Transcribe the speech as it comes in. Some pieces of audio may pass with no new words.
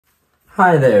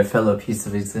Hi there, fellow piece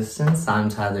of existence. I'm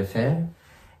FoeHr,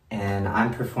 and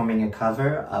I'm performing a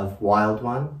cover of Wild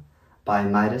One by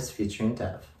MitiS featuring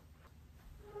Dev.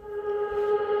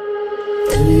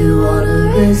 Do you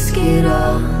wanna risk it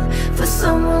all for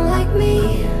someone like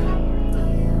me?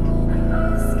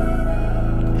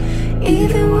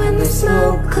 Even when the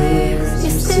smoke clears,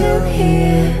 you're still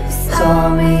here. You saw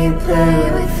me play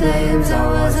with flames, I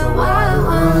was a wild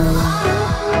one.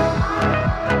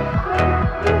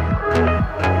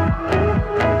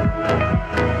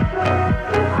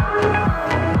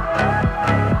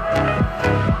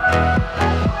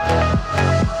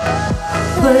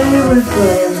 Play with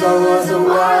flames, I was a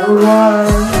wild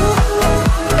one.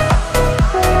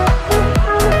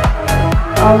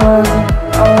 I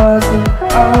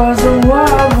was a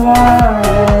wild one.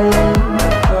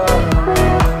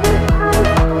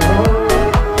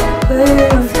 Play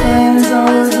with flames, I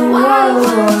was a wild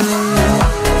one.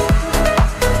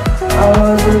 I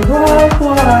was a wild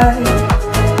one.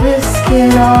 Risk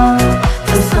it all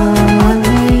for someone like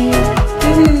me.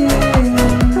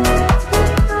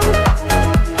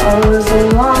 I was a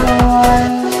wild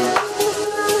one.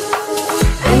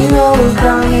 And you know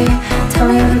about me. Tell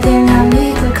me everything I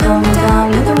need to calm down.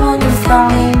 You're the one who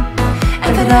found me.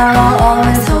 And for that I'll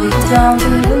always hold you down.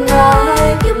 Through the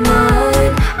night, you're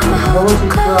mine. I'ma hold you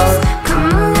close. Come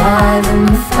alive in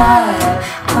the fire.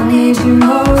 I need you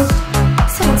most.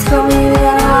 So tell me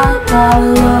that I'm not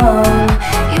alone.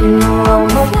 You know I'm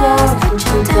about to put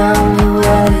you down. You're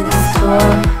ready to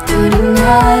storm. Through the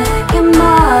night, you're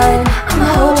mine. I'ma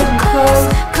hold you close.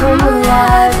 Come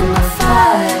alive in the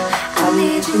fire. I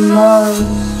need you most.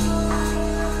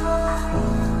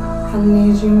 I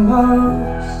need you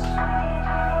most.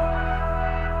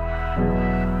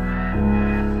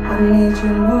 I need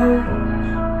you most.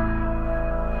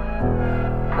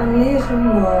 I need you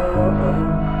most.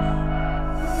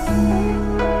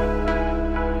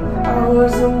 I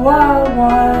was a wild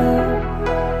one.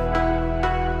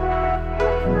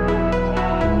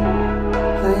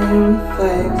 Playing with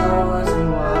flames, I was a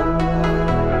wild one.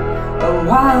 A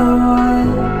wild one.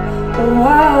 A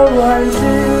wild one. Do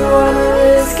you wanna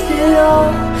risk it all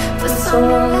for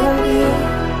someone like me?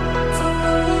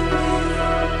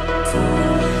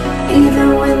 Even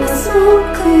when the smoke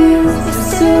clears, you're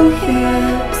still here.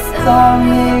 Saw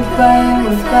me playing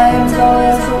with flames, I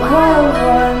was a wild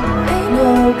one. Ain't no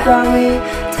about me.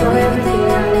 Tell me everything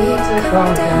I need to calm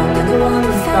down. You're the one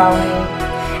who found me.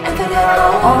 And for that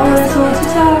I'll always hold you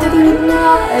tight through the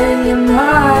night. And you're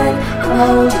mine. I'll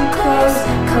hold you close.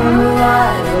 Come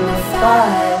alive in the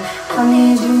fire. I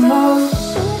need you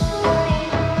most.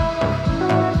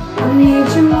 I need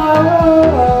you most.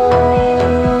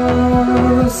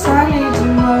 I need you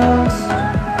most.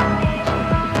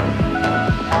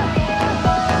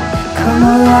 Come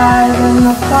alive in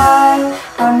the fire.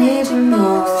 I need you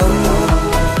most.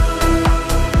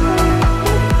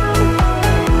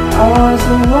 I was a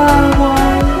wild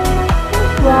one.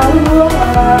 Wild one.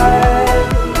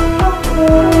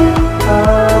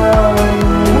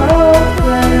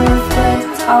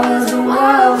 I was a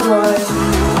wild one.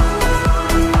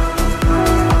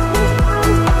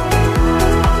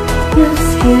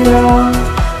 Risk it all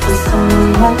for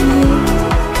someone like me.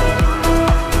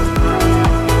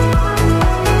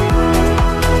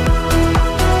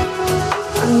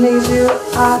 I need you,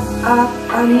 I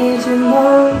need you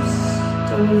most.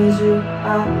 Don't need you,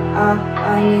 I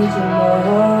need you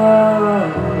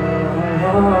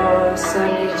most. I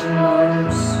need you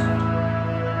most.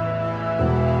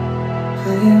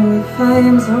 Playing with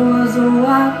flames, I was a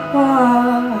wild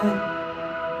one.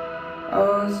 I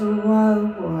was a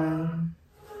wild one.